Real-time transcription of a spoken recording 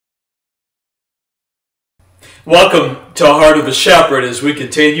Welcome to Heart of the Shepherd as we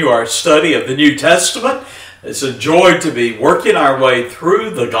continue our study of the New Testament. It's a joy to be working our way through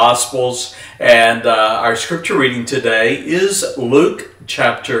the Gospels, and our scripture reading today is Luke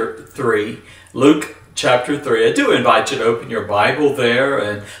chapter 3. Luke chapter 3. I do invite you to open your Bible there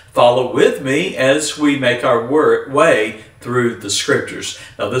and follow with me as we make our way through the scriptures.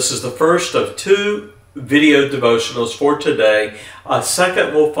 Now, this is the first of two video devotionals for today. A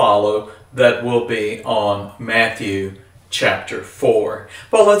second will follow that will be on Matthew chapter 4.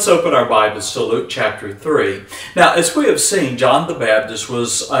 Well, let's open our Bibles to Luke chapter 3. Now, as we have seen, John the Baptist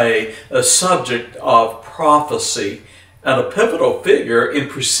was a subject of prophecy and a pivotal figure in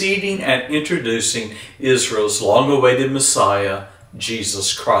preceding and introducing Israel's long-awaited Messiah,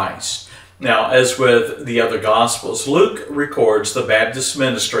 Jesus Christ. Now, as with the other Gospels, Luke records the Baptist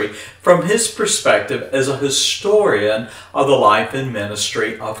ministry from his perspective as a historian of the life and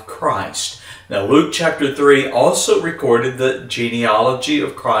ministry of Christ. Now, Luke chapter 3 also recorded the genealogy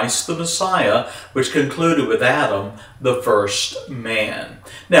of Christ the Messiah, which concluded with Adam, the first man.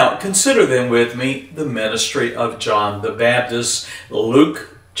 Now, consider then with me the ministry of John the Baptist, Luke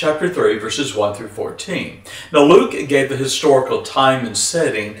chapter 3, verses 1 through 14. Now, Luke gave the historical time and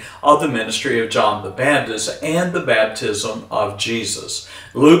setting of the ministry of John the Baptist and the baptism of Jesus.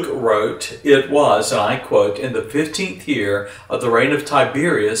 Luke wrote, "It was," and I quote, "in the 15th year of the reign of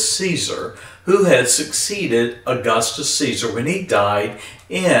Tiberius Caesar, who had succeeded Augustus Caesar when he died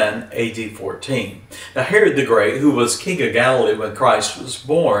in AD 14. Now, Herod the Great, who was king of Galilee when Christ was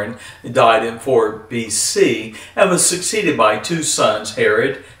born, died in 4 BC and was succeeded by two sons,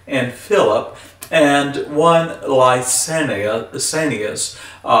 Herod and Philip, and one Lysanias,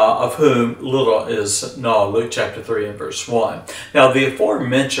 of whom little is known. Luke chapter 3 and verse 1. Now, the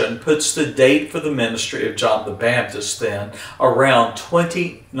aforementioned puts the date for the ministry of John the Baptist then around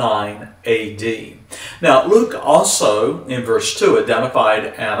 29 AD. Now, Luke also, in verse 2,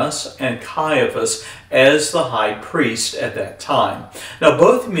 identified Annas and Caiaphas as the high priest at that time. Now,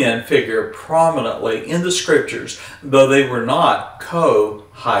 both men figure prominently in the scriptures, though they were not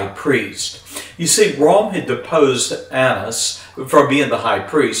co-high priest. You see, Rome had deposed Annas from being the high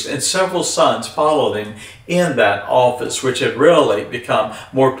priest, and several sons followed him in that office, which had really become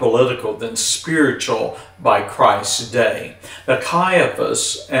more political than spiritual by Christ's day. Now,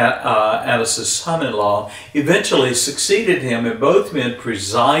 Caiaphas, Annas' son-in-law, eventually succeeded him, and both men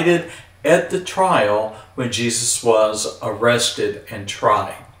presided at the trial when Jesus was arrested and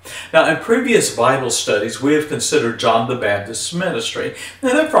tried. Now, in previous Bible studies, we have considered John the Baptist's ministry,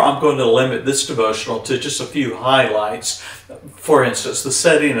 and therefore I'm going to limit this devotional to just a few highlights. For instance, the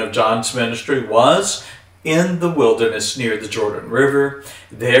setting of John's ministry was in the wilderness near the Jordan River.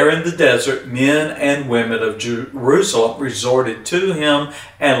 There in the desert, men and women of Jerusalem resorted to him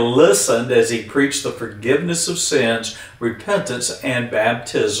and listened as he preached the forgiveness of sins, repentance, and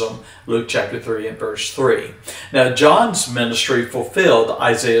baptism. Luke chapter 3 and verse 3. Now, John's ministry fulfilled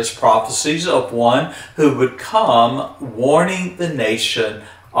Isaiah's prophecies of one who would come warning the nation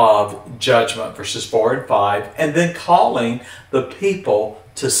of judgment, verses 4 and 5, and then calling the people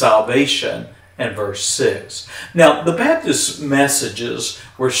to salvation, and verse 6. Now, the Baptist's messages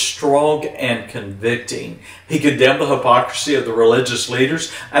were strong and convicting. He condemned the hypocrisy of the religious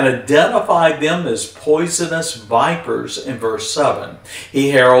leaders and identified them as poisonous vipers in verse 7.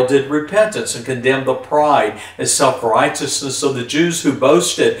 He heralded repentance and condemned the pride and self-righteousness of the Jews who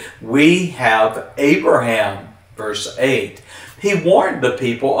boasted, "We have Abraham," verse 8. He warned the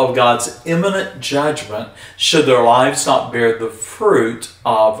people of God's imminent judgment should their lives not bear the fruit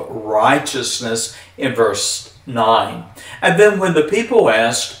of righteousness in verse 9. And then when the people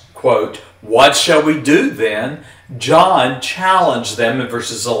asked, quote, "What shall we do then?" John challenged them in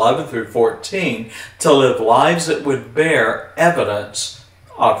verses 11 through 14 to live lives that would bear evidence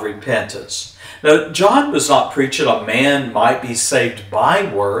of repentance. Now, John was not preaching a man might be saved by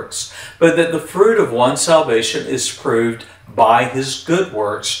works, but that the fruit of one's salvation is proved by his good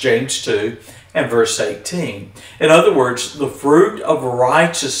works, James 2 and verse 18. In other words, the fruit of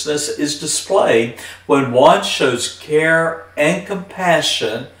righteousness is displayed when one shows care and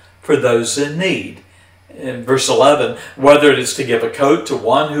compassion for those in need. In verse 11, whether it is to give a coat to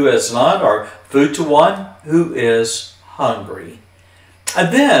one who has none or food to one who is hungry.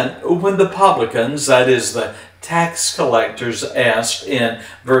 And then when the publicans, that is the tax collectors, asked in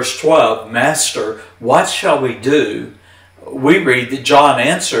verse 12, "Master, what shall we do?" we read that John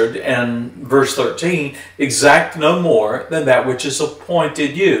answered in verse 13, "Exact no more than that which is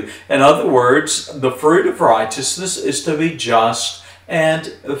appointed you." In other words, the fruit of righteousness is to be just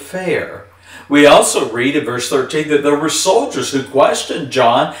and fair. We also read in verse 13 that there were soldiers who questioned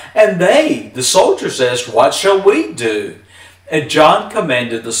John, and the soldiers, asked, "What shall we do?" And John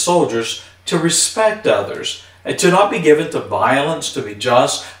commanded the soldiers to respect others, and to not be given to violence, to be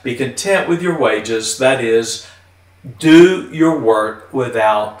just, be content with your wages, that is, do your work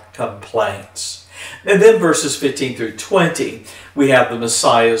without complaints. And then verses 15 through 20, we have the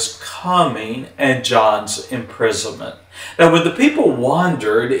Messiah's coming and John's imprisonment. Now, when the people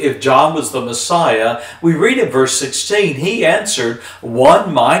wondered if John was the Messiah, we read in verse 16, he answered,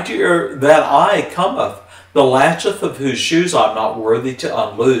 "One mightier than I cometh, the latcheth of whose shoes I am not worthy to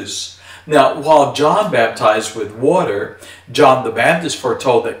unloose." Now, while John baptized with water, John the Baptist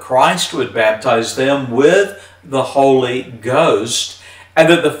foretold that Christ would baptize them with the Holy Ghost, and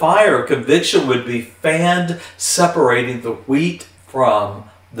that the fire of conviction would be fanned, separating the wheat from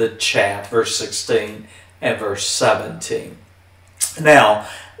the chaff. Verse 16 and verse 17. Now,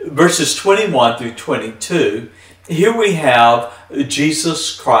 verses 21 through 22, here we have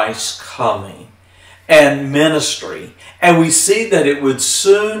Jesus Christ coming and ministry. And we see that it would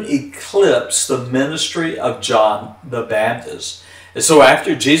soon eclipse the ministry of John the Baptist. And so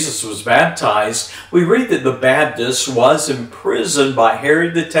after Jesus was baptized, we read that the Baptist was imprisoned by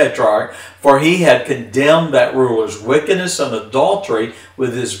Herod the Tetrarch, for he had condemned that ruler's wickedness and adultery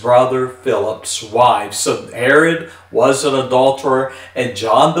with his brother Philip's wife. So Herod was an adulterer, and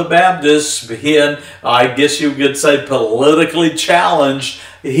John the Baptist, being, I guess you could say, politically challenged,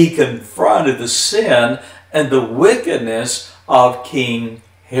 he confronted the sin and the wickedness of King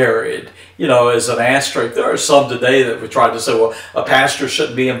Herod. You know, as an asterisk, there are some today that would try to say, well, a pastor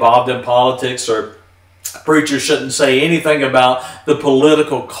shouldn't be involved in politics, or a preacher shouldn't say anything about the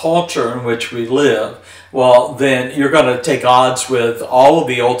political culture in which we live. Well, then you're going to take odds with all of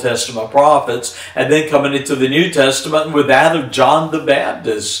the Old Testament prophets, and then coming into the New Testament with that of John the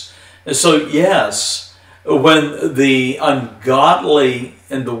Baptist. And so, yes, when the ungodly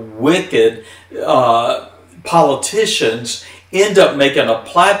and the wicked politicians end up making a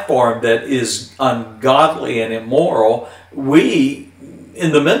platform that is ungodly and immoral, we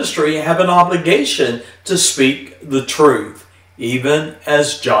in the ministry have an obligation to speak the truth, even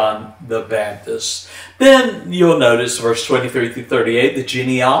as John the Baptist. Then you'll notice verse 23 through 38, the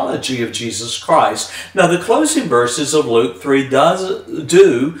genealogy of Jesus Christ. Now the closing verses of Luke 3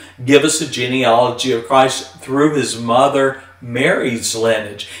 do give us a genealogy of Christ through his mother Mary's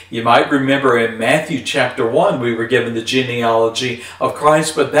lineage. You might remember in Matthew chapter 1 we were given the genealogy of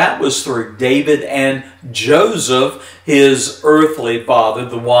Christ, but that was through David and Joseph, his earthly father,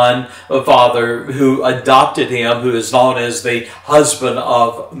 the one father who adopted him, who is known as the husband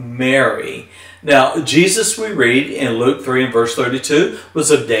of Mary. Now, Jesus, we read in Luke 3 and verse 32,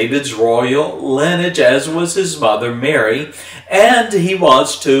 was of David's royal lineage, as was his mother Mary, and he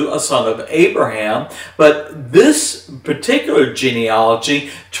was too a son of Abraham. But this particular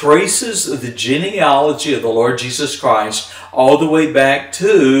genealogy traces the genealogy of the Lord Jesus Christ all the way back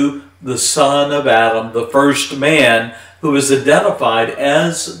to the son of Adam, the first man, who is identified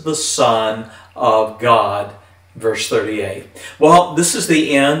as the Son of God. Verse 38. Well, this is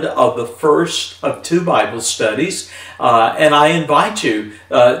the end of the first of 2 Bible studies, and I invite you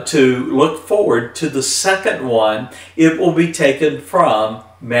to look forward to the second one. It will be taken from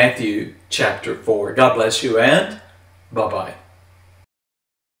Matthew chapter 4. God bless you, and bye-bye.